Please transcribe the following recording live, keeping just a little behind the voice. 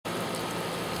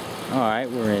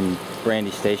Alright, we're in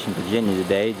Brandy Station, Virginia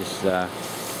today. Just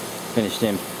finished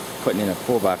putting in a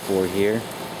 4x4 here.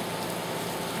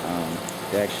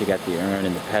 They actually got the urn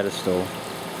and the pedestal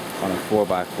on a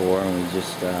 4x4, and we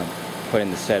just put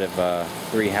in the set of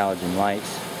 3 halogen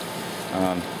lights.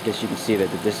 I guess you can see that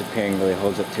the disappearing really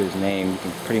holds up to his name. You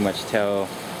can pretty much tell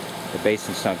the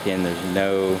basin sunk in. There's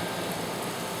no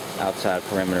outside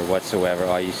perimeter whatsoever.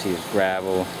 All you see is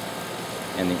gravel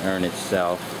and the urn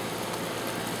itself.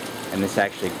 And this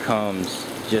actually comes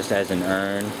just as an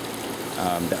urn.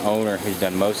 The owner who's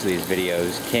done most of these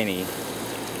videos, Kenny,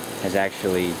 has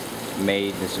actually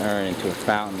made this urn into a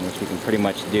fountain, which we can pretty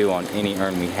much do on any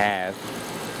urn we have.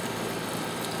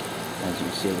 As you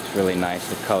can see, it looks really nice.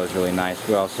 The color's really nice.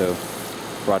 We also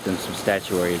brought them some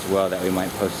statuary as well that we might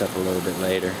post up a little bit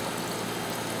later.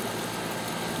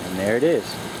 And there it is.